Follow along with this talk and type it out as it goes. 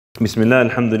بسم الله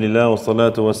الحمد لله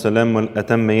والصلاة والسلام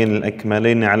الأتمين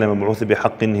الأكملين على مبعوث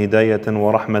بحق هداية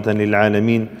ورحمة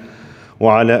للعالمين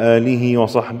وعلى آله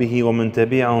وصحبه ومن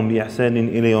تبعهم بإحسان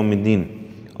إلى يوم الدين.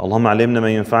 اللهم علمنا ما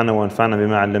ينفعنا وانفعنا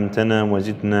بما علمتنا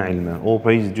وزدنا علما. All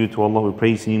praise is due to Allah. We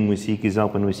praise Him, we seek His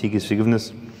help and we seek His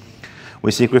forgiveness.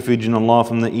 We seek refuge in Allah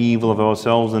from the evil of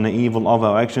ourselves and the evil of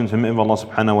our actions. Whomever Allah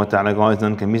subhanahu wa ta'ala guides,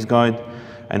 none can misguide.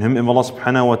 And whomever Allah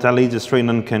subhanahu wa ta'ala leads astray,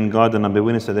 none can guide. And I bear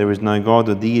witness that there is no God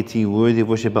or deity worthy of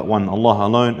worship but one, Allah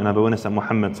alone. And I bear witness that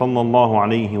Muhammad sallallahu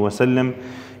alayhi wa sallam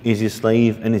is His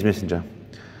slave and His messenger.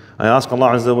 I ask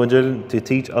Allah Azza wa Jal to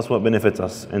teach us what benefits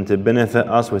us and to benefit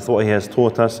us with what He has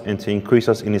taught us and to increase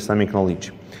us in Islamic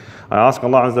knowledge. I ask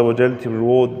Allah Azza wa Jal to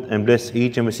reward and bless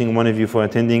each and every single one of you for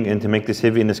attending and to make this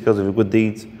heavy in the scales of your good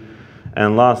deeds.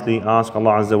 And lastly, I ask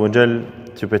Allah Azza wa Jal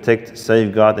to protect,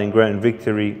 safeguard and grant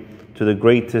victory to the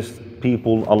greatest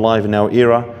people alive in our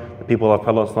era, the people of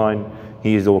Palestine.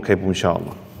 He is all capable,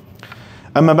 inshallah.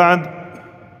 Amma ba'd,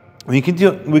 we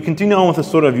continue on with the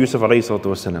story of Yusuf alayhi salatu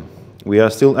wasalam. We are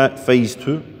still at phase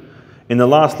 2. In the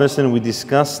last lesson, we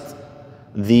discussed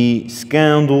the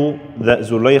scandal that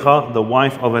Zulaykha, the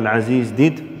wife of Al-Aziz,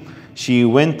 did. She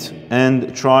went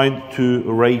and tried to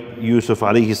rape Yusuf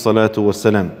alayhi salatu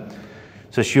wasalam.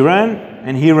 So she ran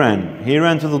and he ran. He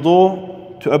ran to the door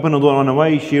to open the door and run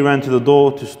away. She ran to the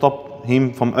door to stop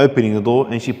him from opening the door,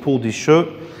 and she pulled his shirt.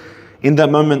 In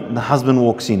that moment, the husband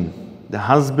walks in. The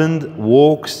husband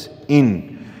walks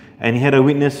in, and he had a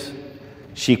witness.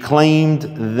 She claimed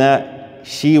that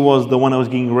she was the one that was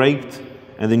getting raped,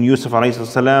 and then Yusuf alayhi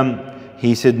salam,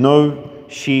 he said no,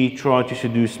 she tried to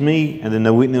seduce me, and then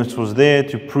the witness was there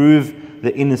to prove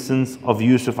the innocence of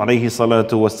Yusuf alayhi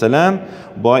salatu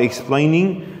wasalam by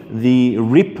explaining the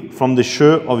rip from the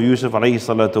shirt of Yusuf alayhi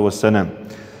salatu wasalam.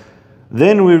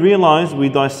 Then we realized, we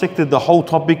dissected the whole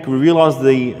topic, we realized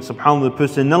the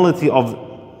personality of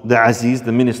the Aziz,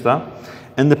 the minister,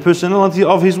 and the personality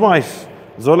of his wife,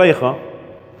 Zulaykha,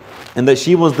 and that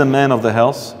she was the man of the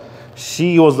house,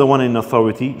 she was the one in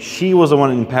authority, she was the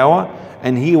one in power,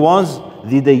 and he was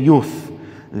the youth.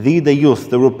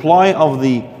 The reply of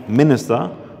the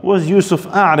minister was, Yusuf,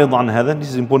 a'rid an hadha. This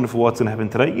is important for what's going to happen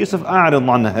today. Yusuf, a'rid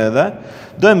an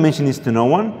hadha. Don't mention this to no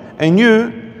one. And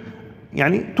you,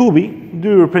 tubi,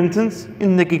 do repentance.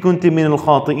 Innaki kunti min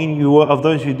al-khati'in. You were of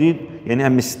those who did a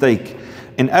mistake.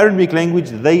 In Arabic language,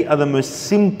 they are the most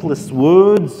simplest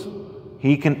words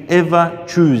he can ever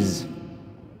choose.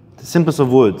 The simplest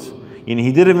of words.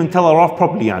 He didn't even tell her off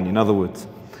properly, in other words.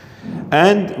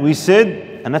 And we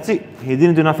said, and that's it. He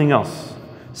didn't do nothing else.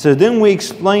 So then we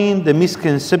explained the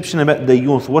misconception about the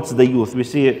youth. What's the youth? We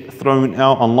see it thrown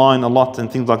out online a lot and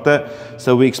things like that.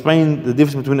 So we explained the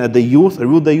difference between a youth, a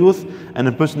real youth, and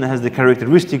a person that has the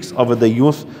characteristics of a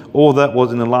youth. All that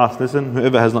was in the last lesson.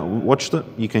 Whoever has not watched it,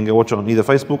 you can go watch it on either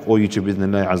Facebook or YouTube with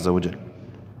Allah Azza wa Jal.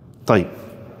 طيب.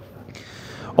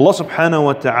 Allah subhanahu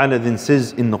wa ta'ala then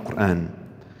says in the Quran,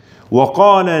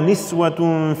 وقال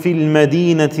نسوة في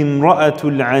المدينة امرأة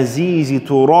العزيز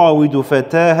تراود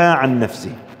فتاها عن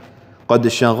نفسه قد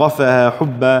شغفها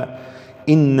حبا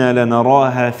إنا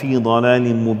لنراها في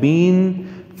ضلال مبين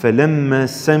فلما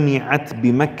سمعت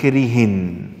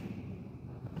بمكرهن.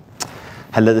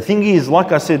 The thing is,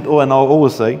 like I said, and I'll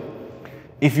always say,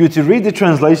 if you were to read the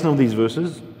translation of these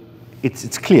verses,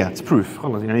 it's clear, it's proof.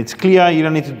 It's clear, you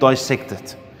don't need to dissect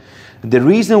it. The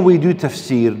reason we do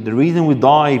tafsir, the reason we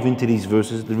dive into these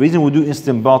verses, the reason we do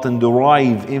istinbat and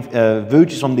derive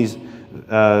virtues from these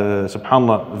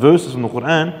subhanallah verses in the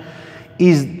Quran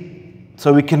is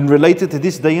so we can relate it to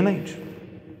this day and age.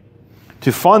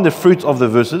 To find the fruit of the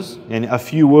verses, and a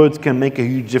few words can make a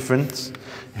huge difference,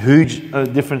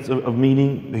 of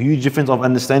meaning, a huge difference of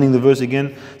understanding the verse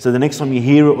again. So the next time you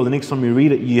hear it or the next time you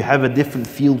read it, you have a different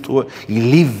feel to it. You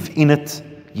live in it,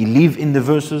 you live in the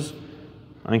verses.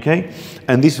 Okay,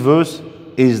 and this verse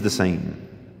is the same.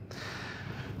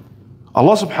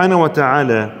 Allah subhanahu wa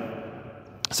ta'ala,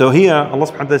 so here Allah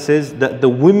subhanahu wa ta'ala says that the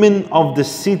women of the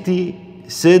city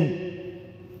said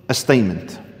a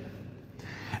statement.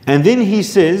 And then he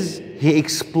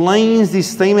explains this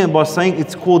statement by saying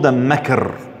it's called a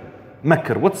makr.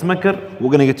 Makr. What's makr? We're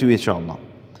going to get to it, inshallah.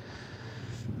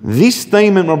 This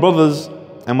statement, my brothers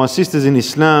and my sisters in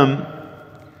Islam,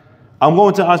 I'm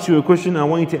going to ask you a question and I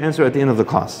want you to answer at the end of the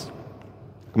class.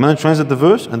 I'm going to translate the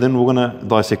verse and then we're going to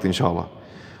dissect it, inshallah.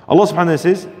 Allah subhanahu wa ta'ala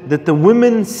says that the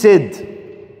women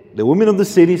of the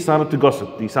city started to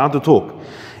gossip, they started to talk.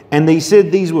 And they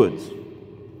said these words,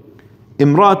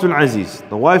 Imra'atul Aziz,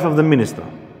 the wife of the minister,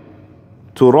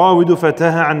 turawidu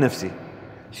fataha an nafsi.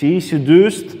 She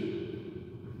seduced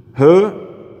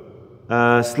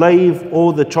her slave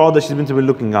or the child that she's meant to be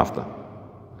looking after.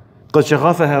 قد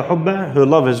شغفها حبها, her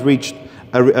love has reached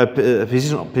a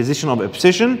position of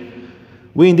obsession.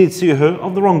 We indeed see her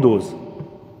of the wrongdoers.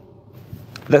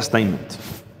 That statement.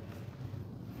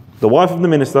 The wife of the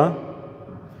minister,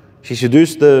 she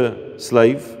seduced the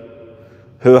slave.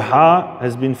 Her heart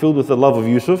has been filled with the love of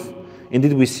Yusuf.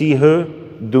 Indeed, we see her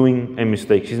doing a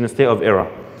mistake. She's in a state of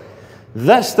error.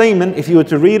 That statement, if you were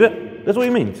to read it, that's what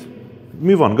it means.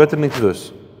 Move on, go to the next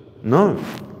verse. No.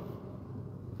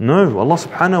 No, Allah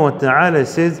subhanahu wa ta'ala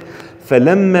says,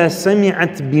 فَلَمَّا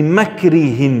سَمِعَتْ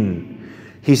بِمَكْرِهِنْ.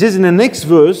 He says in the next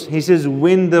verse, he says,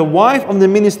 when the wife of the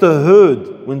minister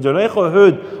heard, when Zulaykha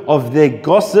heard of their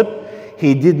gossip,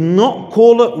 he did not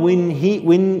call it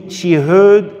when she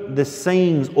heard the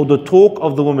sayings or the talk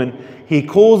of the woman. He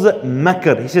calls it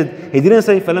makr. He said, he didn't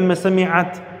say فَلَمَّا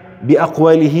سَمِعَتْ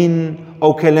بِأَقْوَالِهِنْ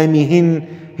أو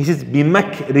كَلَامِهِنْ. He says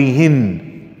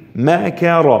بِمَكْرِهِنْ.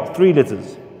 مَكَرَ, 3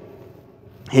 letters.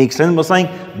 He explains by saying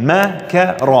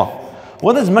makara.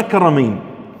 What does makara mean?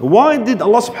 Why did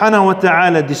Allah subhanahu wa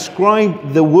ta'ala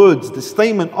describe the words, the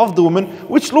statement of the woman,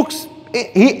 which looks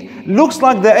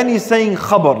like they're only saying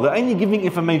khabar, they're only giving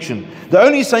information, they're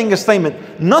only saying a statement,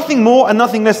 nothing more and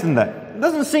nothing less than that. It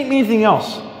doesn't say anything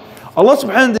else. Allah subhanahu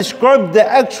wa ta'ala described the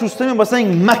actual statement by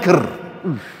saying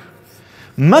makr.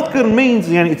 Makr means,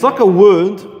 it's like a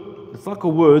word,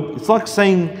 it's like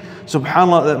saying,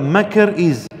 subhanAllah, that makr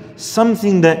is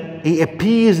something that it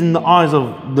appears in the eyes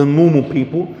of the normal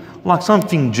people like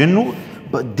something general,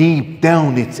 but deep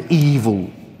down it's evil.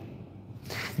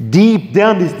 Deep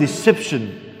down there's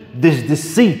deception, there's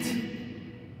deceit,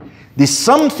 there's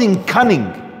something cunning.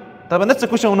 And that's the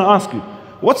question I want to ask you.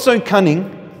 What's so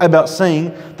cunning about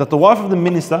saying that the wife of the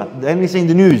minister, they're only saying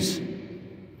the news?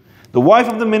 The wife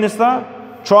of the minister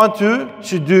tried to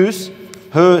seduce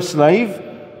her slave.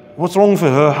 What's wrong for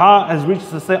her? Her heart has reached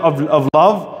the state of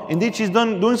love. Indeed, she's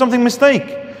doing something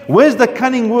mistake. Where's the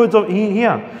cunning words of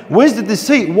here? Where's the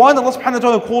deceit? Why did Allah subhanahu wa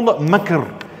ta'ala call it makr?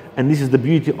 And this is the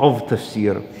beauty of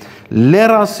tafsir. Let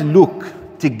us look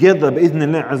together,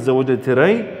 bi'idhnillah azza wa jalla,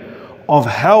 today, of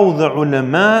how the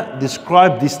ulama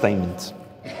describe this statement.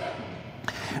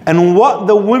 And what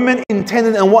the women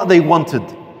intended and what they wanted.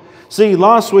 See,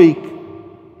 last week,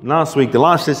 the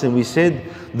last lesson, we said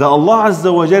that Allah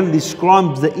azza wa jalla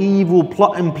describes the evil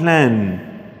plot and plan,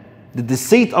 the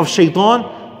deceit of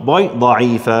shaytaan, by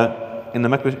ضعيفة. In the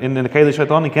kayd of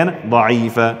shaytan, it can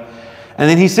ضعيفة. And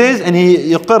then he says, and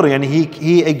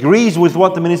he agrees with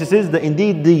what the minister says, that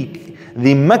indeed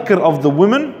the makr of the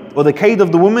woman, or the kayd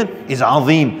of the woman, is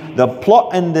azim. The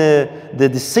plot and the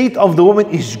deceit of the woman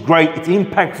is great, it's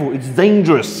impactful, it's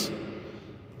dangerous.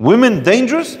 Women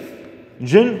dangerous,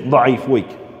 jinn ضعيف, weak.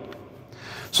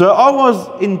 So I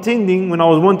was intending, when I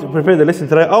was wanting to prepare the lesson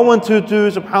today, I wanted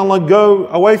to subhanAllah go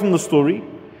away from the story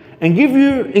and give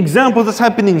you examples that's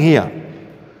happening here.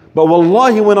 But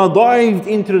wallahi, when I dived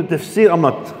into the tafsir,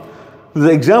 the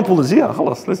example is here.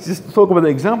 Khalas, let's just talk about the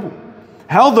example.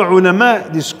 How the ulama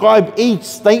describe each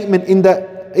statement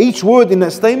each word in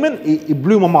that statement, it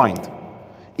blew my mind.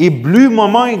 It blew my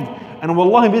mind. And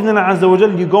wallahi, bi'idhnillah azza wa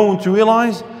jal, you're going to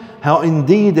realize how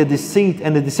indeed the deceit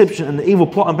and the deception and the evil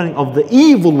plot and planning of the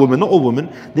evil woman, not all women,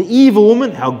 the evil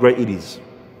woman, how great it is.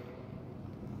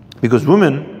 Because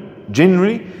women,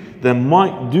 generally, they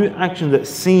might do actions that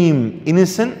seem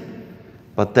innocent,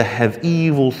 but they have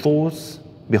evil thoughts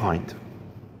behind.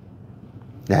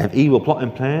 They have evil plot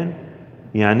and plan,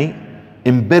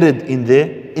 embedded in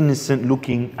their innocent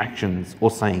looking actions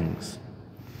or sayings.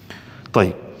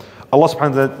 طيب. Allah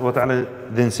subhanahu wa ta'ala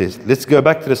then says, let's go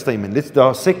back to the statement. Let's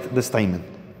dissect the statement.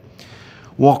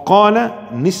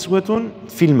 وَقَالَ نِسْوَةٌ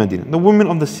فِي الْمَدِينَةِ. The women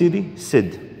of the city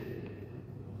said.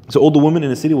 So all the women in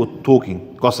the city were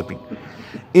talking, gossiping.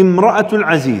 Imra'atul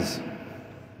Aziz,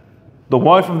 the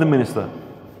wife of the minister.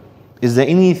 Is there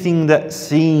anything that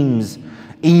seems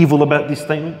evil about this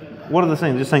statement? What are they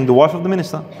saying? They're just saying the wife of the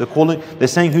minister. They're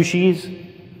saying who she is?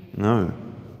 No.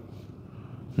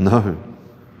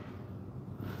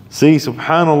 See,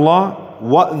 subhanallah,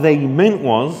 what they meant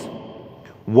was,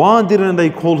 why didn't they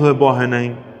call her by her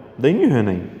name? They knew her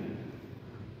name.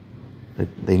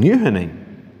 They knew her name.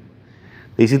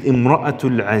 They said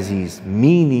Imra'atul Aziz,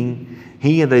 meaning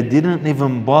here they didn't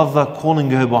even bother calling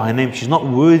her by her name. She's not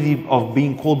worthy of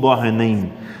being called by her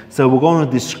name. So we're going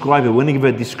to describe her, we're going to give her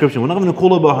a description. We're not going to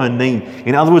call her by her name.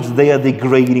 In other words, they are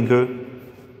degrading her.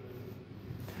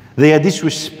 They are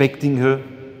disrespecting her.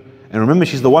 And remember,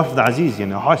 she's the wife of the Aziz,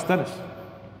 high status.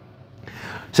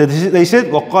 So they said,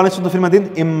 وَقَالَتْ فِي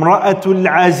الْمَدِينَةِ إِمْرَأَةُ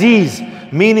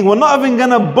الْعَزِيزِ, meaning we're not even going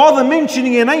to bother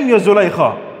mentioning your name, Ya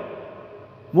Zulaykha.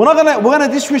 We're going to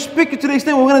disrespect you to the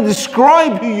extent we're going to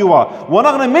describe who you are. We're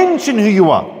not going to mention who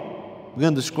you are. we're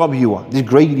going to describe who you are,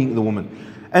 degrading the woman.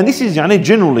 And this is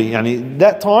generally,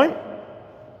 that time,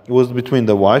 it was between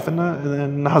the wife and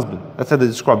the husband. That's how they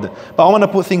described it. But I want to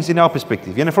put things in our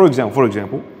perspective. For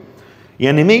example,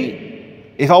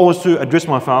 me, if I was to address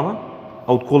my father,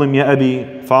 I would call him Ya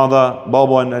Abi, father,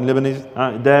 Baba in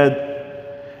Lebanese, dad.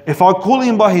 If I call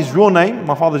him by his real name,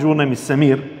 my father's real name is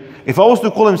Samir. If I was to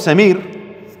call him Samir,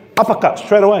 uppercut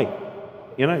straight away.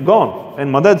 Gone.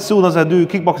 And my dad still does do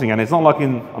kickboxing, and it's not like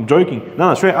I'm joking.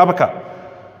 No, straight uppercut.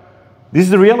 This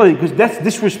is the reality, because that's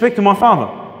disrespect to my father.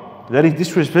 That is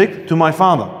disrespect to my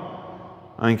father.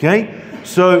 Okay?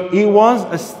 So it was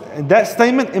that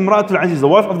statement, Imra'atul Aziz, the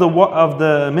wife of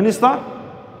the minister,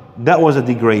 that was a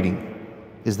degrading.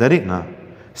 Is that it? No.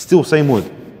 Still same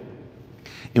word.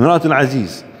 Imra'atul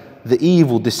Aziz, the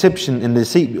evil, deception and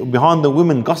deceit behind the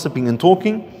women gossiping and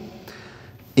talking.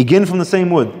 Again from the same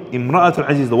word, Imra'atul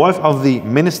Aziz, the wife of the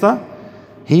minister.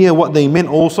 Here what they meant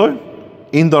also,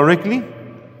 indirectly,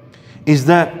 is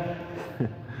that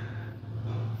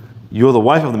you're the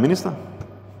wife of the minister.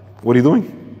 What are you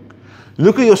doing?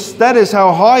 Look at your status,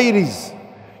 how high it is.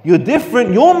 You're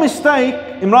different. Your mistake,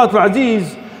 Imra'atul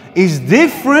Aziz, is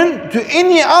different to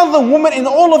any other woman in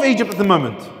all of Egypt at the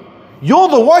moment. You're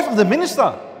the wife of the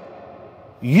minister.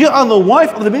 You are the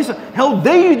wife of the minister. How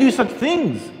dare you do such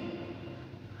things?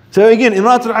 So again,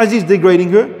 Imra'atul Aziz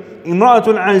degrading her.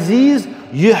 Imra'atul Aziz,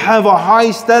 you have a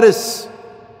high status.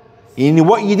 And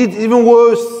what you did is even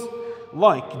worse.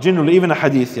 Like generally, even a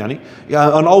hadith, an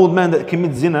old man that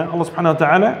commits zina, Allah subhanahu wa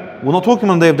ta'ala will not talk him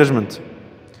on the day of judgment.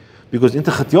 Because you're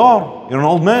an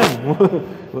old man.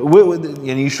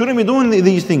 You shouldn't be doing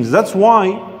these things. That's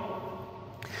why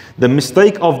the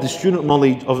mistake of the student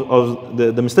knowledge,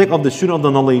 the mistake of the student of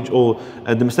the knowledge, or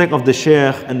the mistake of the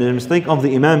sheikh and the mistake of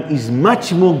the imam is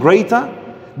much more greater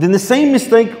than the same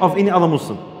mistake of any other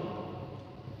Muslim.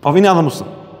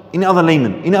 Any other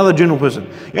layman, any other general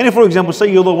person. For example, say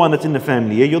you're the one that's in the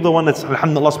family, you're the one that's,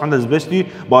 alhamdulillah, subhanAllah, has blessed you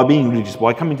by being religious,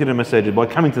 by coming to the masajid, by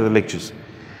coming to the lectures.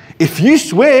 If you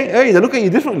swear, they look at you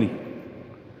differently.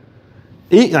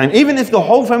 Even if the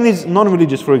whole family is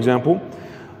non-religious, for example,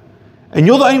 and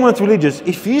you're the only one that's religious,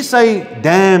 if you say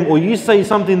damn, or you say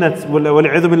something that's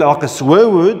like a swear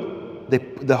word,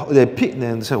 they pick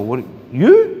them and say, what,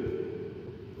 you?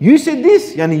 You said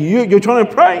this, you're trying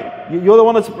to pray. You're the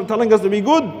one that's telling us to be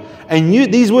good. And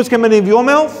these words come out of your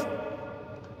mouth.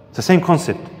 It's the same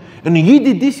concept. And you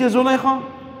did this, Ya Zulaykha.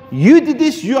 You did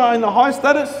this, you are in a high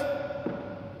status.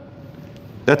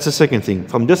 That's the second thing.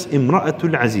 From just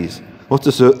Imra'atul Aziz. What's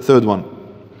the third one?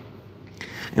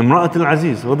 Imra'atul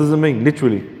Aziz, what does it mean?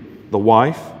 Literally, the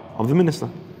wife of the minister.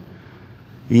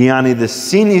 The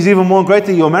sin is even more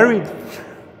greater. You're married.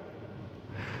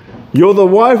 You're the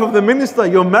wife of the minister.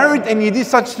 You're married and you did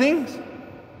such things.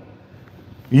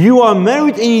 You are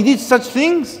married and you did such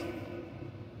things.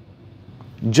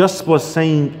 Just by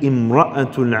saying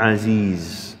Imra'atul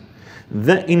Aziz,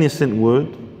 that innocent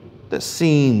word that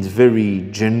seems very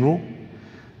general,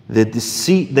 the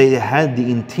deceit, they had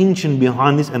the intention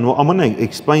behind this, and I'm going to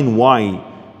explain why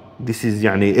this is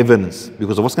evidence,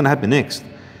 because of what's going to happen next.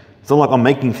 It's not like I'm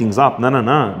making things up.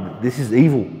 No. This is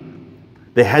evil.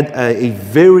 They had a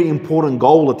very important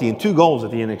goal at the end, 2 goals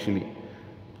at the end actually.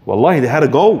 Wallahi, they had a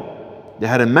goal. They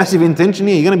had a massive intention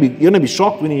here. You're gonna be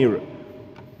shocked when you hear it.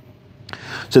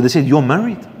 So they said, you're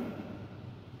married.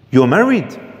 You're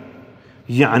married.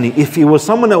 If it was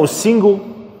someone that was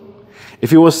single,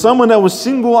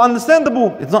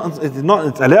 understandable. It's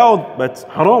allowed, but it's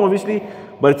haram obviously.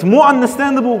 But it's more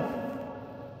understandable.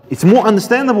 And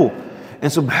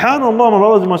subhanAllah, my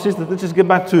brothers and my sisters, let's just get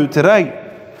back to today.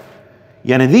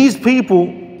 These people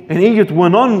in Egypt were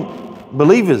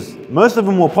non-believers. Most of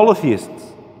them were polytheists.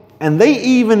 And they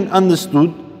even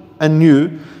understood and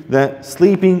knew that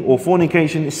sleeping or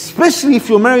fornication, especially if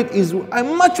you're married, is a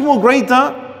much more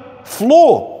greater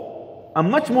flaw.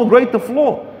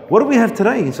 What do we have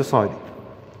today in society?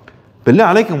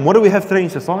 Billah alaykum, what do we have today in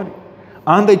society?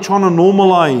 Aren't they trying to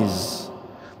normalize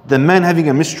the man having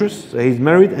a mistress? So he's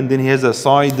married and then he has a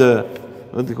side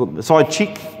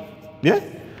chick. Yeah?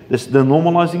 They're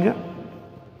normalizing it,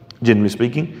 generally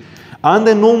speaking. And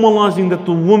they're normalizing that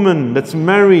the woman that's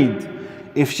married,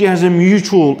 if she has a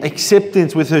mutual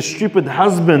acceptance with her stupid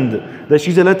husband, that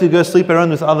she's allowed to go sleep around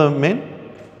with other men.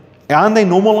 Aren't they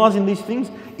normalizing these things?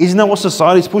 Isn't that what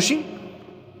society is pushing?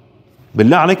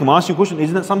 Billah alaykum, I ask you a question.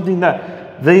 Isn't that something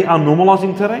that they are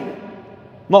normalizing today?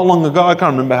 Not long ago, I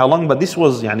can't remember how long, but this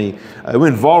was, it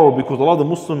went viral because a lot of the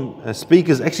Muslim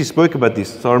speakers actually spoke about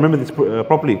this. So I remember this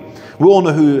properly. We all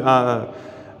know who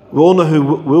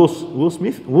Will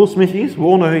Smith is. We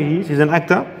all know who he is. He's an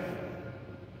actor.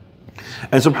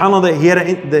 And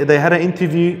subhanAllah, they had an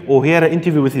interview, or he had an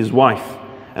interview with his wife.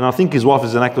 And I think his wife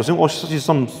is an actor, or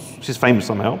she's famous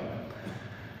somehow.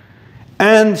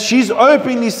 And she's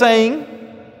openly saying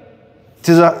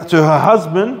to her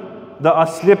husband that I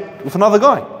slept with another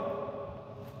guy.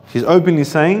 She's openly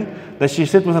saying that she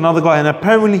slept with another guy, and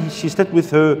apparently she slept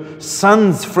with her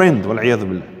son's friend. Wal-'iyadhu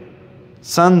billah.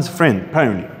 Son's friend,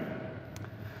 apparently.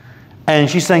 And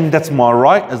she's saying, that's my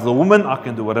right as the woman, I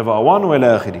can do whatever I want. Wa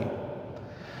ila akhiri.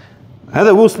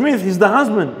 Will Smith is the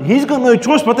husband. He's got no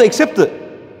choice but to accept it.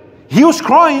 He was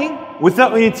crying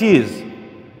without any tears.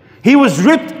 He was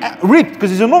ripped because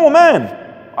he's a normal man.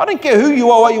 I don't care who you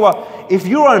are, what you are. If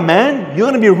you're a man, you're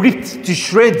going to be ripped to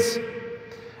shreds.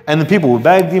 And the people will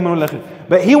bag him.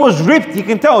 But he was ripped. You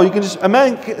can tell. You can just, a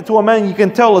man, you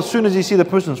can tell as soon as you see the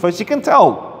person's face. You can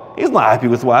tell. He's not happy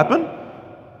with what happened.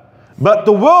 But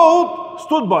the world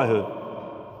stood by her.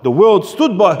 The world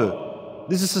stood by her.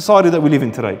 This is society that we live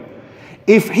in today.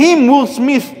 If Will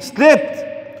Smith,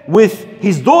 slept with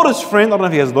his daughter's friend, I don't know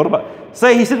if he has a daughter, but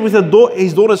say he slept with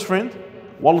his daughter's friend,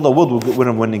 wallah, the world would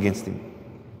have won against him.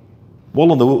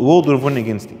 Wallah, the world would have won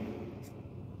against him.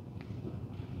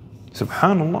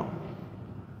 Subhanallah.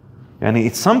 Yani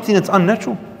it's something that's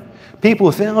unnatural.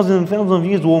 People thousands and thousands of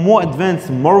years were more advanced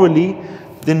morally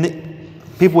than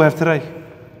people we have today.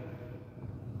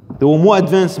 They were more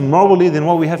advanced morally than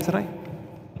what we have today.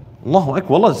 Allahu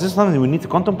Akbar. Wallah, this is something we need to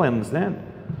contemplate and understand.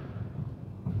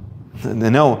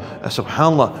 Now,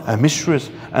 subhanAllah, a mistress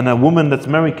and a woman that's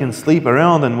married can sleep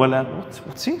around and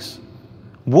what's this?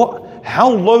 How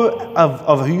low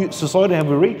of society have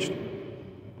we reached?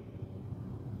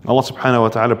 Allah subhanahu wa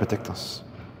ta'ala protect us.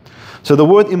 So the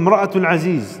word Imra'atul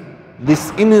Aziz,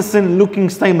 this innocent looking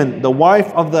statement, the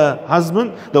wife of the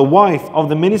husband, the wife of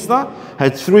the minister,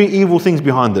 had three evil things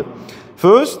behind it.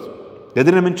 First, they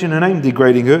didn't mention her name,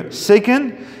 degrading her.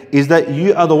 Second, is that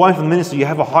you are the wife of the minister, you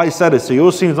have a high status, so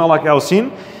your sin is not like our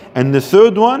sin. And the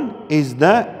third one is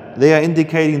that they are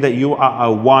indicating that you are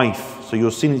a wife, so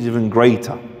your sin is even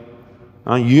greater.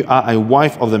 You are a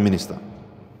wife of the minister.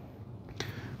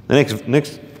 The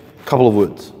next couple of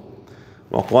words.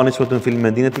 وقال نسوة في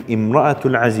المدينة امرأة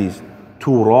العزيز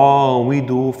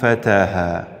تراود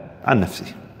فتاها عن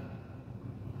نفسه.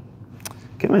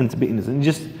 كمان to be innocent.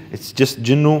 It's just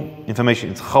general information.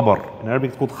 It's khabar. In Arabic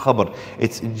it's called khabar.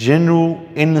 It's a general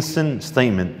innocent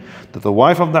statement that the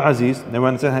wife of the Aziz, never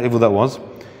understand how evil that was,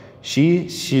 she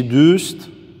seduced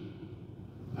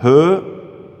her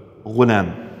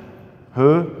ghulam,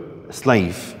 her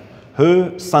slave,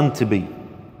 her son to be,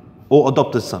 or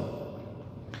adopted son.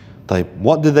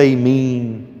 What do they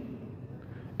mean?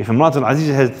 If Imrat al-Aziz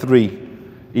has three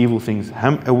evil things,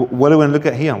 what are we going to look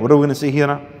at here? What are we going to see here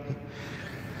now?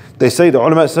 They say, the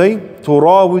ulama say,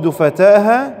 تراود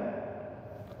فتاها.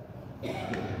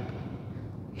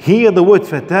 Here the word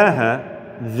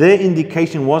fataha, their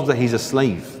indication was that he's a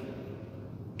slave.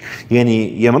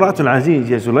 Yani, ya Imrat al-Aziz,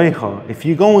 ya Zulaykha, if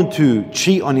you're going to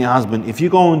cheat on your husband, if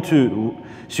you're going to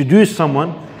seduce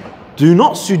someone, do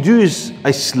not seduce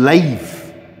a slave.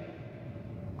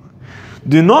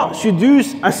 Do not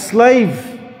seduce a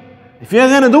slave. If you're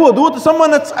going to do it to someone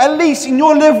that's at least in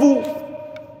your level.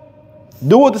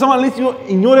 Do it to someone at least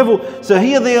in your level. So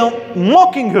here they are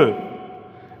mocking her.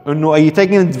 Are you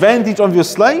taking advantage of your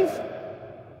slave? Are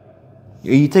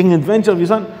you taking advantage of your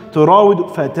son?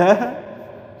 تراود فتاها.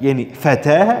 يعني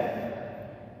فتاها.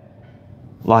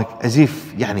 Like as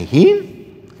if يعني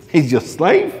he's your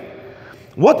slave.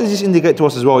 What does this indicate to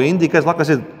us as well? It indicates, like I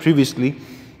said previously,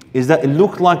 is that it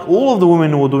looked like all of the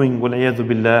women who were doing وَالْعِيَاذُ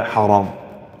بِاللَّهِ haram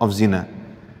of zina.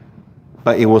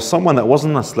 But it was someone that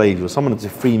wasn't a slave, it was someone that's a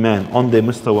free man on their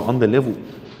mustawa, on their level.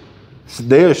 So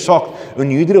they are shocked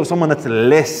when you did it with someone that's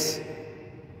less,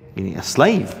 a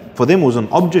slave. For them it was an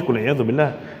object, وَالْعِيَاذُ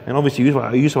بِاللَّهِ. And obviously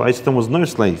Yusuf was no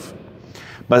slave.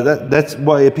 But that's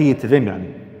why it appeared to them,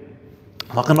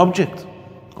 like an object,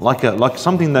 like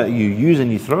something that you use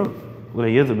and you throw.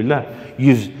 وَالْعِيَاذُ بِاللَّهِ.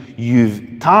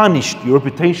 You've tarnished your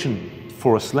reputation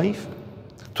for a slave.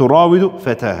 تراود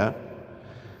فتاها.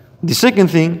 The second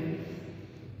thing,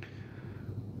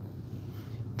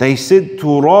 they said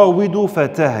تراود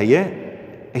فتاها. Yeah,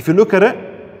 if you look at it,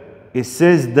 it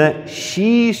says that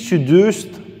she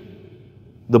seduced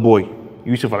the boy,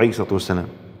 Yusuf alayhi salatu wasalam.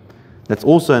 That's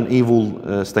also an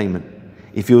evil statement.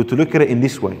 If you were to look at it in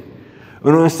this way,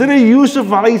 instead of Yusuf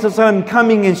alayhi salatu wasalam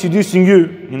coming and seducing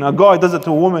you, a guy does it to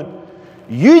a woman,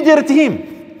 you did it to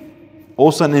him.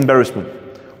 Also an embarrassment.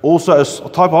 Also a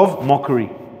type of mockery.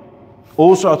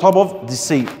 Also a type of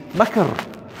deceit. Makr.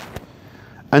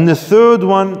 And the third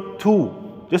one, too.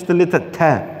 Just the letter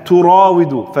ta.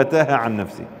 تراود فتاها عن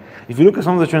نفسه. If you look at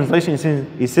some of the translations,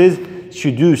 it says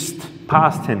seduced,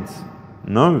 past tense.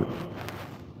 No.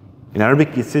 In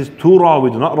Arabic it says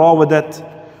turawidu, not rawadat,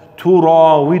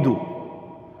 turawidu.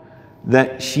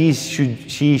 That she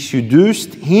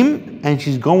seduced him and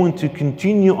she's going to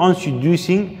continue on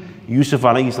seducing Yusuf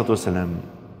alayhi salatu wasalam.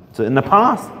 So in the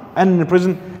past and in the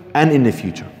present and in the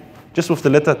future. Just with the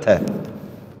letter ta.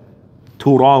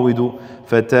 تراود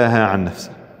فتاها عن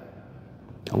نفسه.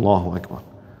 Allahu Akbar.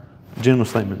 General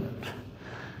statement.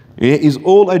 It is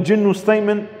all a general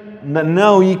statement that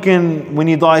now you can, when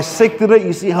you dissected it,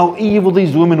 you see how evil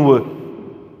these women were.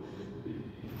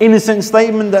 Innocent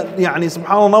statement that,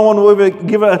 subhanAllah, no one will ever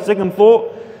give her a second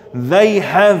thought. They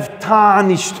have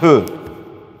tarnished her.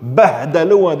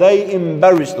 Bahdaluha, they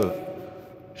embarrassed her.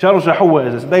 Sharushahwa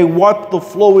is this. They wiped the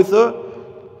floor with her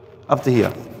up to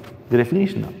here. Did I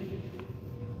finish? No.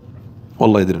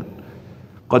 Wallah, I didn't.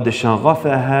 قد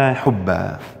شغفها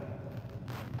حبا.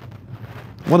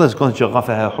 What does قد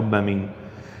شغفها حبا mean?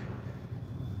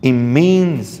 It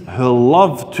means her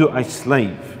love to a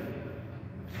slave.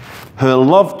 Her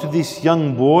love to this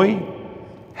young boy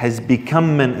has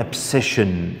become an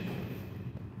obsession.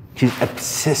 She's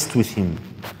obsessed with him.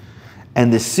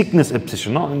 And the sickness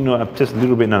obsession, not obsessed a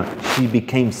little bit, no. She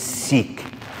became sick.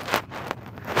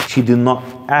 She did not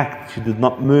act, she did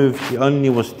not move, she only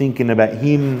was thinking about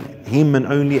him and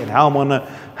only, and how am I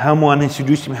going to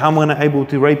introduce him, how am I going to able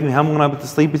to rape him, how am I going to able to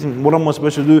sleep with him, what am I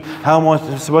supposed to do, how am I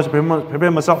supposed to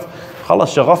prepare myself.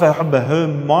 خلاص شغفها حبها. Her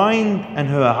mind and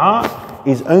her heart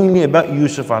is only about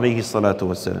Yusuf alayhi salatu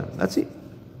wasalam. That's it.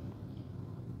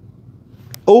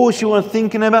 All she was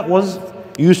thinking about was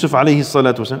Yusuf alayhi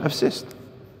salatu wasalam. Obsessed.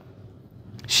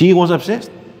 She was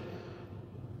obsessed.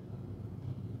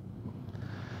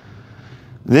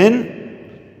 Then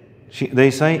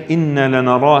they say, "Inna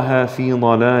lanaraha fi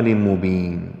dalalin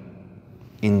mubin."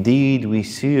 Indeed, we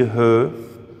see her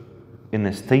in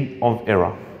a state of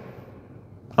error.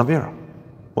 Of error.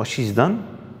 What she's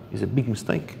done is a big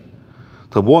mistake.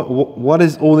 So what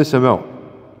is all this about?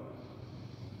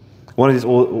 What's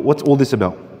all this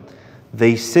about?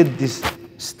 They said this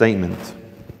statement.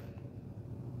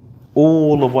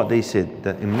 All of what they said,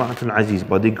 that Imra'atul Aziz,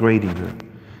 by degrading her,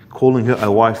 calling her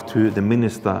a wife to the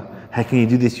minister. How can you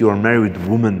do this? You're a married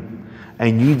woman.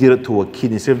 And you did it to a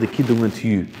kid instead of the kid doing it to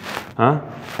you.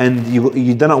 And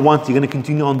you done it once, you're going to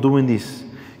continue on doing this.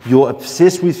 You're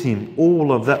obsessed with him.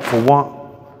 All of that for what?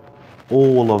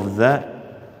 All of that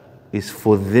is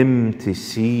for them to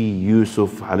see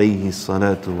Yusuf alayhi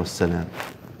salatu wassalam.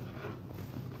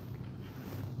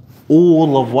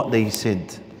 All of what they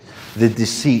said, the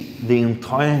deceit, the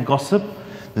entire gossip,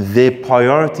 their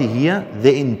priority here,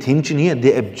 their intention here,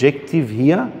 their objective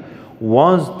here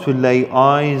was to lay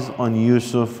eyes on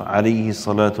Yusuf alayhi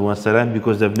salatu wasalam,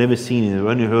 because they've never seen him, they've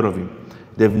only heard of him.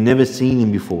 They've never seen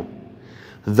him before.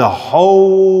 The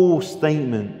whole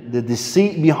statement, the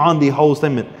deceit behind the whole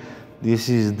statement, this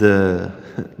is the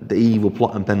evil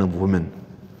plot and plan of women.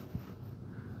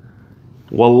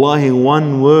 Wallahi,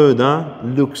 one word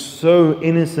looks so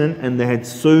innocent and they had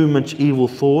so much evil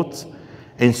thoughts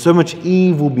and so much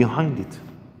evil behind it.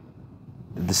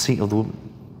 The deceit of the woman.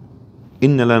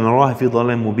 Inna la naraha fi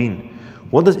dhalalin mubin.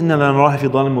 What does inna la naraha fi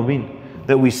dhalalin mubin?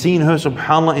 That we've seen her,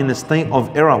 subhanAllah, in a state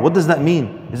of error. What does that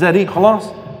mean? Is that it?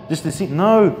 Khalas? Just deceit?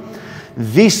 No.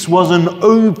 This was an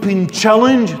open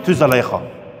challenge to Zulaykha.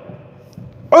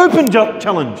 Open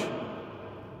challenge.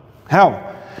 How?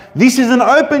 This is an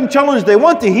open challenge. They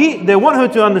want her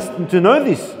to know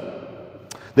this.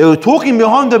 They were talking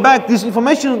behind her back. This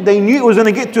information, they knew it was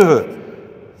going to get to her.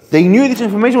 They knew this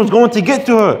information was going to get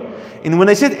to her. And when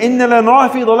they said, "Inna la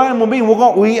naraha fi dhalalin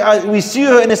mubin," we see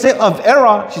her in a state of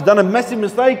error. She's done a massive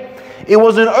mistake. It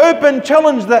was an open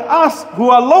challenge that us, who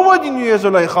are lower than you,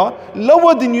 Zulaykha,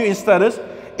 lower than you in status,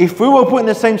 if we were put in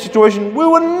the same situation, we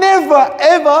would never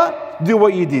ever do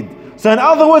what you did. So in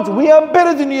other words, we are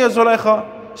better than you,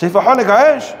 Zulaykha.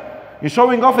 You're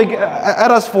showing off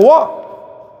at us for what?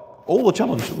 All the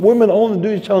challenge. Women all do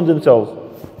is challenge themselves.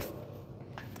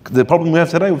 The problem we have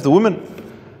today with the women.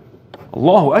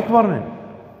 Allahu Akbar, man.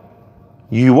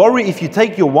 You worry if you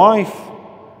take your wife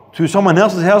to someone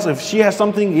else's house, if she has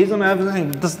something, he's going to have something,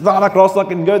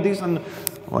 and go this and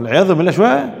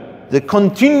the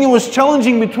continuous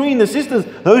challenging between the sisters,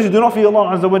 those who do not fear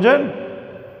Allah Azza wa Jal.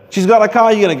 She's got a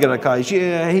car, you're going to get a car.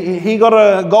 He got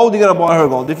a gold, you're going to buy her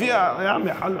gold. If you,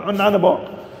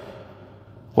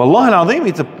 Wallahi al-Azim,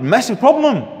 it's a massive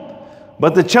problem.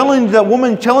 But the challenge that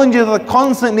women challenges her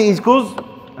constantly is because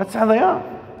that's how they are.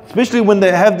 Especially when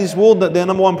they have this world that they're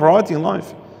number one priority in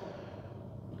life.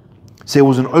 So it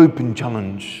was an open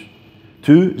challenge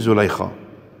to Zulaykha.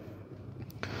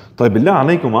 طيب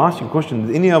بالله عليكم, I ask you a question.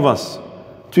 Did any of us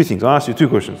Two things. I'll ask you two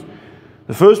questions.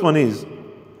 The first one is,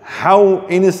 how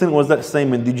innocent was that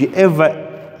statement? Did you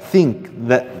ever think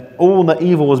that all the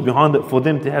evil was behind it for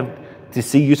them to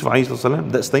see Yusuf alayhi salam,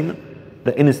 that statement,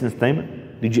 that innocent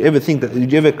statement? Did you ever think that?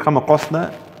 Did you ever come across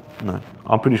that? No.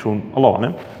 I'm pretty sure. Allah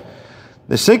Alam.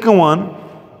 The second one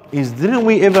is, didn't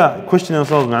we ever question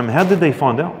ourselves, man, how did they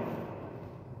find out?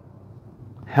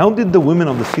 How did the women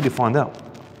of the city find out?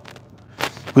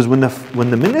 Because when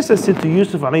the minister said to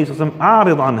Yusuf alayhi salam,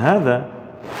 "A'rid an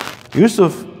hadha,"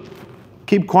 Yusuf,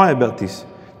 keep quiet about this.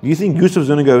 Do you think Yusuf's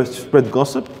going to go spread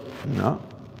gossip? No.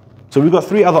 So we've got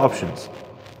three other options.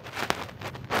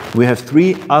 We have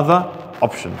three other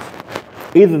options.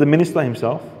 Either the minister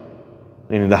himself,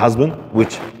 meaning the husband,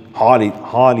 which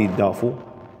highly doubtful.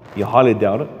 You highly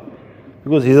doubt it,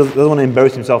 because he doesn't want to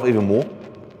embarrass himself even more.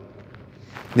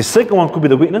 The second one could be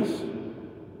the witness.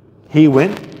 He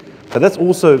went, but that's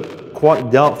also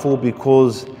quite doubtful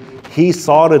because he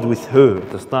sided with her at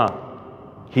the start.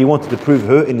 He wanted to prove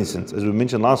her innocence, as we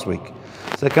mentioned last week.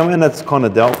 So come in, that's kind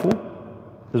of doubtful.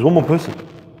 There's one more person,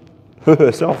 her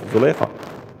herself, Zulaykha.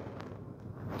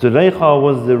 Zulaykha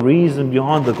was the reason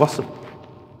behind the gossip.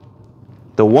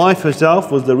 The wife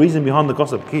herself was the reason behind the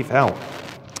gossip. Kif, how?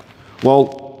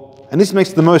 Well, and this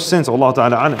makes the most sense, Allah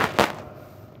Ta'ala alam.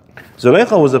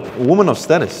 Zulaykha was a woman of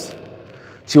status.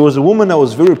 She was a woman that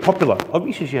was very popular.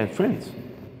 Obviously she had friends.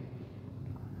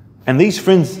 And these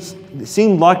friends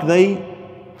seemed like they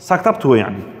sucked up to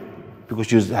her, because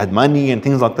she had money and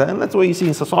things like that. And that's what you see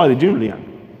in society generally.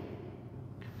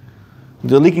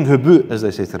 They're licking her boot, as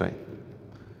they say today.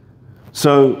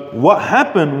 So what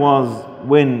happened was,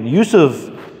 when Yusuf,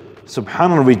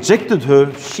 subhanAllah, rejected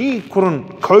her, she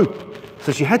couldn't cope.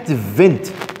 So she had to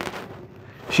vent.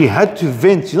 She had to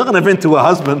vent. She's not going to vent to her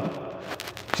husband.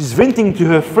 She's venting to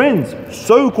her friends,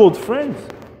 so-called friends.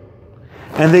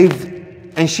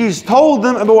 And she's told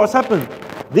them about what's happened.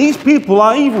 These people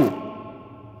are evil.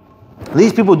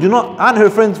 These people aren't her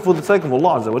friends for the sake of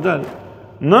Allah Azza wa Jal.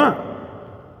 No.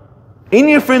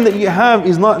 Any friend that you have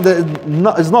is not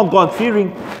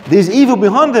God-fearing. There's evil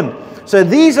behind them. So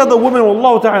these are the women,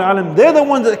 Wallahu Ta'ala alam, they're the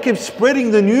ones that kept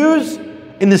spreading the news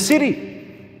in the city.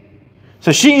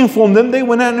 So she informed them, they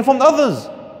went out and informed others.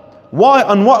 Why?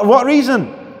 On what reason?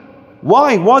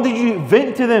 Why? Why did you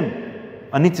vent to them?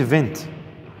 I need to vent.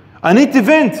 I need to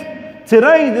vent.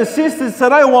 Today, the sisters,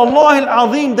 today, Wallahi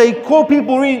al-Azim, they call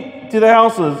people into their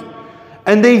houses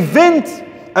and they vent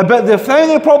about their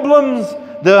family problems,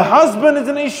 their husband is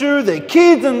an issue, their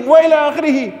kids, and wa ila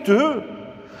akhirihi. To who?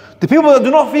 To people that do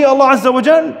not fear Allah Azza wa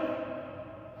Jal.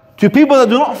 To people that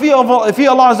do not fear Allah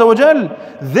Azza wa Jal.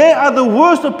 They are the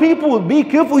worst of people. Be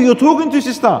careful who you're talking to,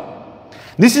 sister.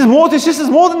 This is more to sisters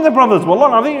more than the brothers.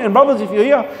 Wallah, and brothers, if you're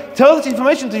here, tell this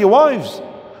information to your wives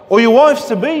or your wives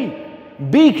to be.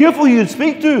 Be careful who you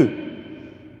speak to.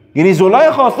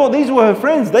 Zulaykha thought these were her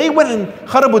friends. They went and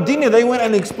kharabuddin, they went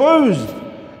and exposed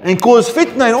and caused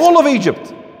fitna in all of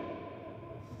Egypt.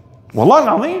 Wallah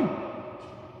al-Azim.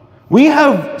 We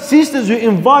have sisters who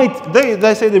invite,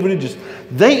 they say they're religious,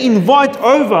 they invite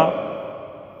over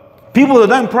people that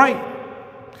don't pray,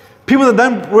 people that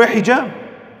don't wear hijab.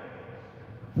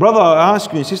 Brother, I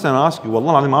ask you, sister, I ask you,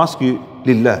 Wallah al-Azim, I ask you,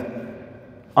 lillah.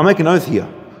 I make an oath here.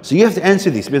 So you have to answer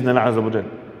this, bi'idhnillah azza wa jal.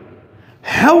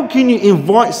 How can you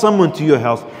invite someone to your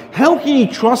house? How can you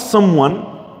trust someone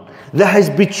that has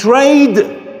betrayed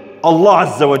Allah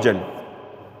Azza wa Jal?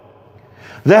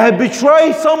 They have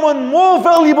betrayed someone more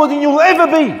valuable than you'll ever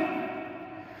be.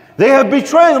 They have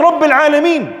betrayed Rabb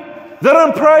al-Alameen. They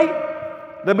don't pray,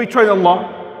 they betrayed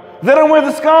Allah. They don't wear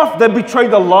the scarf, they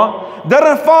betrayed Allah. They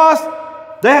don't fast,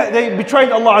 they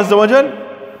betrayed Allah Azza wa Jal.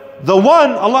 The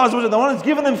one, Allah Azza wa Jal, the one has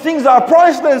given them things that are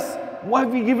priceless. What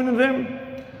have you given them?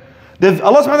 Allah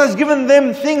subhanahu wa ta'ala has given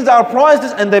them things that are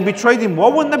priceless and they betrayed Him. Why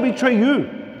wouldn't they betray you?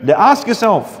 They ask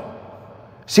yourself.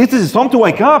 Sisters, it's time to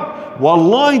wake up.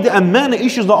 Wallahi, the amount of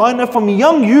issues that I know from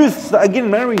young youths that are getting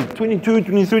married, 22,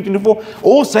 23, 24,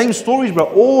 all same stories, bro.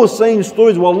 All same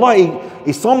stories. Wallahi,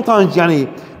 it sometimes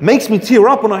makes me tear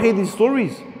up when I hear these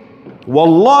stories.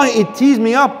 Wallahi, it tears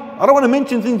me up. I don't want to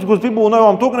mention things because people will know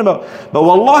what I'm talking about. But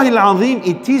Wallahi al-Azim,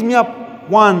 it tears me up.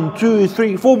 1, 2,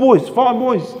 3, 4 boys, 5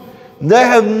 boys.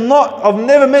 I've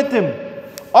never met them.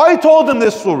 I told them their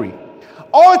story.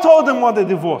 I told them why they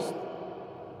divorced.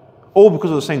 All because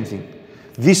of the same thing.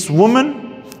 This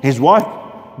woman, his wife,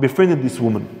 befriended this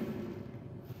woman.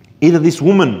 Either this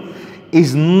woman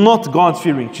is not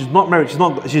God-fearing, she's not married, she's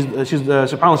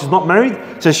subhanAllah, she's not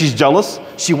married, so she's jealous,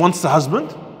 she wants the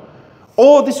husband.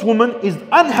 Or this woman is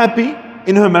unhappy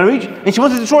in her marriage and she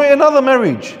wants to destroy another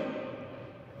marriage.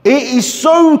 It is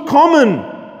so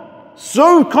common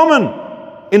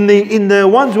in the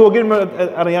ones who are getting married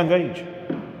at a young age.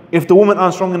 If the women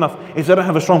aren't strong enough, if they don't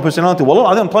have a strong personality, well,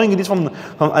 I'm telling you this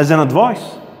as an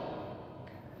advice.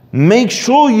 Make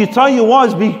sure you tell your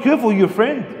wives, be careful, your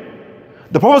friend.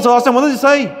 The Prophet ﷺ, what does he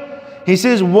say? He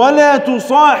says, وَلَا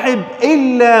تُصَاحِبْ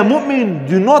إِلَّا مُؤْمِن.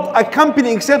 Do not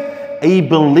accompany except a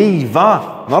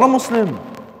believer, not a Muslim.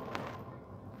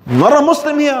 Not a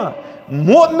Muslim here.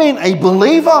 Mu'min, a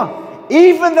believer.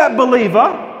 Even that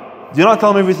believer, do not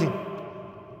tell him everything.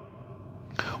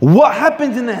 What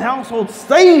happens in the household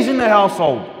stays in the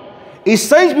household. It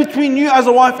stays between you as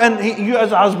a wife and you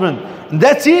as a husband.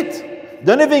 That's it.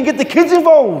 Don't even get the kids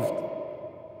involved.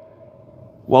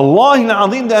 Wallahi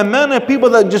al-azim, the amount of people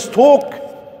that just talk,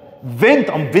 vent.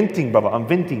 I'm venting, brother, I'm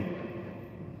venting.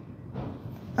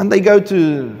 And they go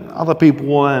to other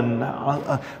people and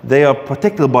they are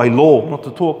protected by law not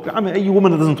to talk. I mean, any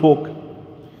woman that doesn't talk.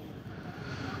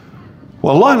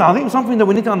 Wallahi al-azim, something that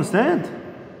we need to understand.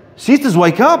 Sisters,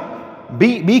 wake up.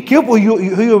 Be careful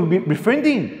who you're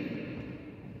befriending.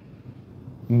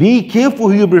 Be careful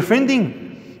who you're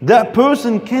befriending. That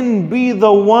person can be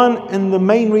the one and the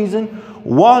main reason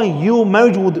why your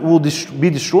marriage will be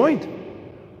destroyed.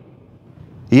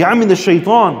 The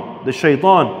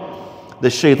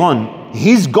shaytaan,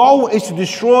 his goal is to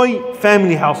destroy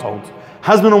family households,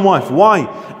 husband and wife. Why?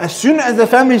 As soon as the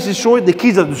family is destroyed, the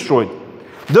kids are destroyed.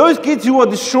 Those kids who are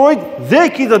destroyed, their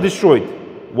kids are destroyed.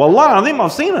 Wallah,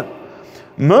 I've seen it.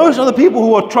 Most of the people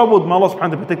who are troubled, may Allah subhanahu wa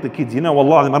ta'ala protect the kids. You know,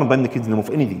 Wallah, I don't blame the kids anymore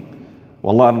for anything.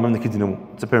 Wallah, I don't blame the kids anymore.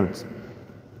 It's the parents.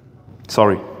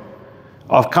 Sorry.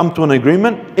 I've come to an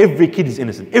agreement. Every kid is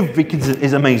innocent. Every kid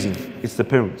is amazing. It's the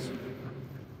parents.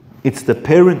 It's the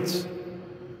parents.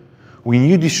 When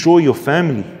you destroy your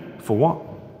family, for what?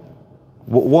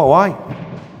 Why?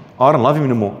 I don't love him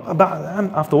anymore.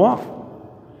 After what?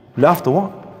 After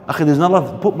what? Akhi, there's no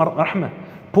love. Put rahmah.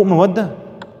 Put mawaddah.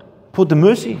 Put the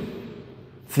mercy.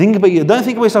 Think about you. Don't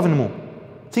think about yourself anymore.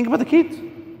 Think about the kids.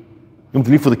 You want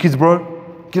to live for the kids,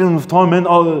 bro? Get them with time, man.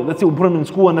 Oh, that's it. We'll put them in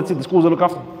school and that's it. The schools will look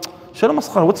after them. Shalom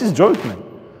askhar. What's his joke, man?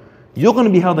 You're going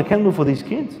to be held accountable for these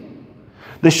kids.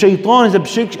 The shaytaan's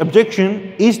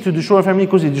objection is to destroy a family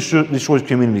because he destroys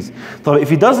communities. So if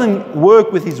he doesn't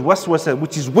work with his waswasa,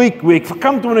 which is weak,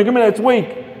 come to an agreement that's weak.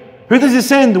 Who does he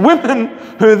send? Women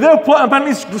who their plot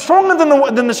apparently is stronger than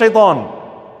the shaytaan.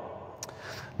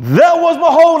 That was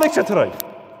my whole lecture today.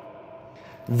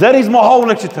 That is my whole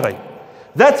lecture today.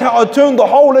 That's how I turned the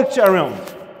whole lecture around.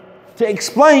 To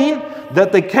explain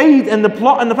that the kaid and the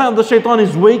plot and the plan of the shaitan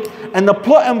is weak and the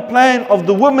plot and plan of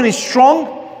the woman is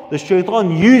strong. The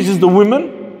shaitan uses the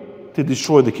women to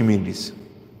destroy the communities.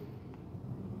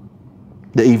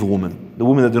 The evil women. The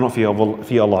women that do not fear Allah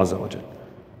Azza wa Jal.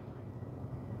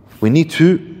 We need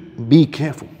to be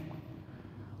careful.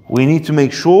 We need to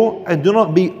make sure and do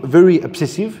not be very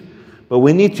obsessive, but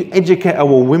we need to educate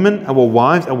our women, our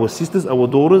wives, our sisters, our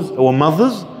daughters, our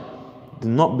mothers. Do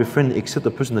not befriend except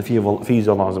the person that fears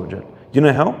Allah Azza wa Jal. Do you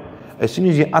know how? As soon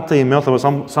as you utter your mouth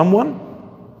about someone,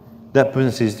 that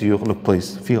person says to you, look,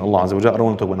 please, fear Allah Azza wa Jal. I don't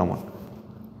want to talk about no one.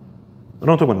 I don't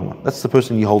want to talk about no one. That's the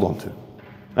person you hold on to.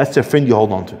 That's the friend you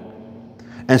hold on to.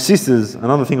 And sisters,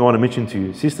 another thing I want to mention to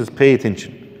you, sisters, pay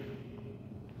attention.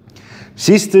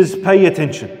 Sisters, pay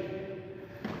attention.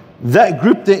 That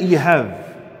group that you have,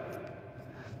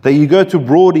 that you go to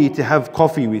Brody to have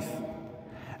coffee with,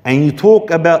 and you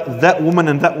talk about that woman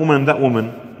and that woman and that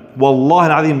woman, wallahi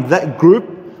al-azim, that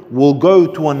group will go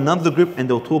to another group and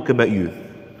they'll talk about you.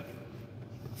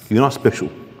 You're not special.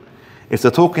 If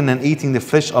they're talking and eating the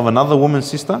flesh of another woman's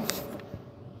sister,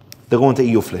 they're going to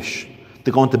eat your flesh.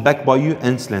 They're going to backbite you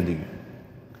and slander you.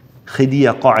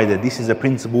 Khidiyya qa'ida. This is a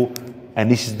principle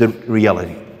and this is the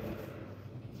reality.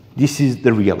 This is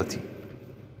the reality.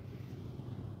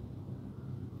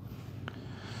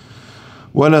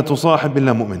 وَلَا تُصَاحِبْ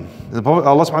إِلَّا مُؤْمِنٍ. The Prophet,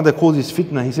 Allah subhanahu wa ta'ala calls this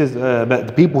fitna. He says about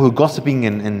the people who are gossiping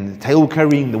and tail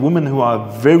carrying, the women who are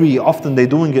very often they're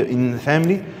doing it in the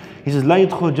family. He says, لَا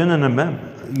يَدْخُلْ جَنَّةً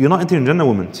نَمَّامٍ. You're not entering Jannah,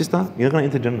 woman. Sister, you're not going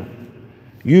to enter Jannah.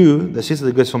 You, the sister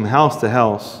that goes from house to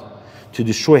house to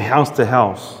destroy house to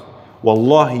house,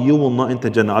 wallahi, you will not enter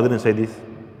Jannah. I didn't say this.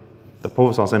 The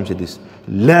Prophet ﷺ said this.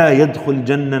 لا يدخل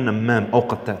جنة نمام أو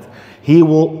قتات. He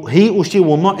or she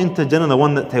will not enter Jannah, the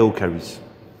one that tail carries.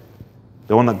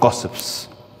 The one that gossips.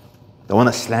 The one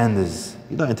that slanders.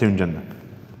 You don't enter in Jannah.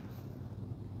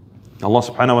 Allah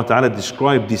subhanahu wa ta'ala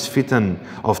described this fitan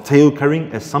of tail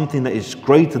carrying as something that is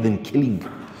greater than killing.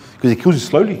 Because it kills you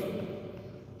slowly.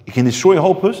 It can destroy a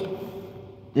whole person.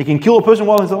 It can kill a person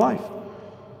while he's alive.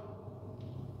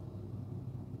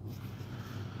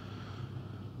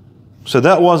 So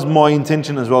that was my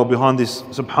intention as well behind this,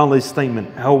 subhanAllah,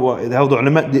 statement, how the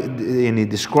ulama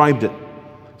described it.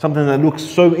 Something that looks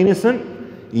so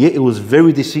innocent, yet it was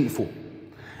very deceitful.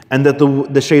 And that the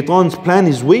shaytaan's plan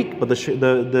is weak, but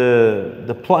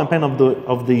the plot and plan of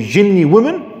the jinni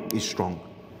woman is strong.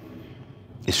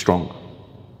 Is strong.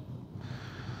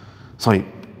 So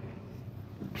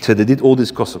they did all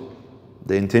this gossip.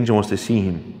 The intention was to see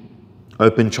him.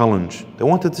 Open challenge. They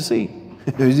wanted to see.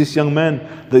 There was this young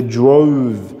man that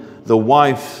drove the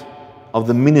wife of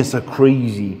the minister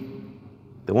crazy.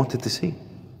 They wanted to see.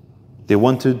 They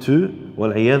wanted to,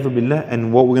 wal-iyadhu billah,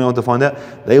 and what we're going to find out,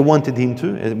 they wanted him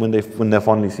to, when they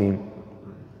finally see him.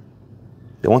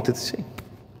 They wanted to see.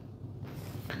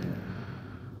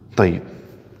 طيب.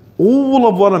 All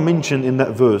of what I mentioned in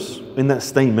that verse, in that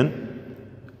statement,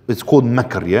 it's called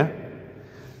Makr, yeah?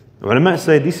 The ulama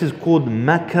say this is called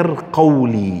Makr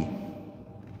Qawli.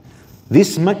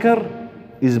 This Makr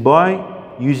is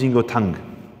by using your tongue.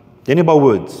 Yani by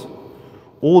words.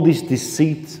 All this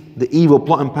deceit, the evil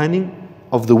plot and planning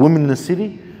of the women in the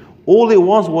city, all it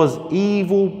was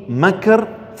evil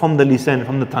Makr from the lisan,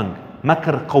 from the tongue.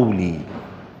 Makr Qawli.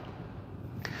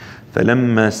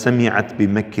 فَلَمَّا سَمِعَتْ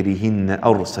بِمَكْرِهِنَّ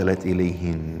أَرْسَلَتْ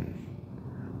إِلَيْهِنَّ.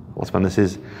 Allah subhanahu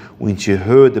says, when she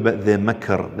heard about their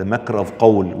makr, the makr of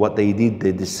qawl, what they did,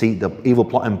 the deceit, the evil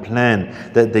plot and plan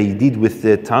that they did with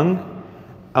their tongue,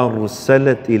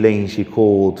 أَرْسَلَتْ إِلَيْهِنَّ, she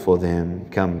called for them,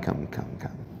 come.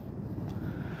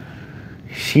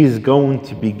 She's going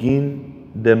to begin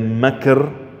the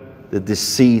makr, the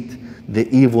deceit, the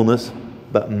evilness,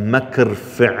 but makr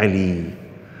fi'li.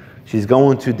 She's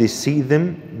going to deceive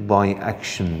them by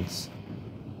actions.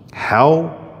 How?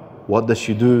 What does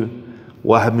she do?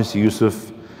 What happens to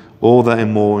Yusuf? All that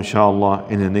and more, inshallah,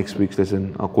 in the next week's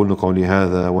lesson. أقول قولي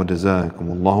هذا وجزاكم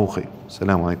الله خير.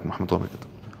 السلام عليكم ورحمة الله وبركاته.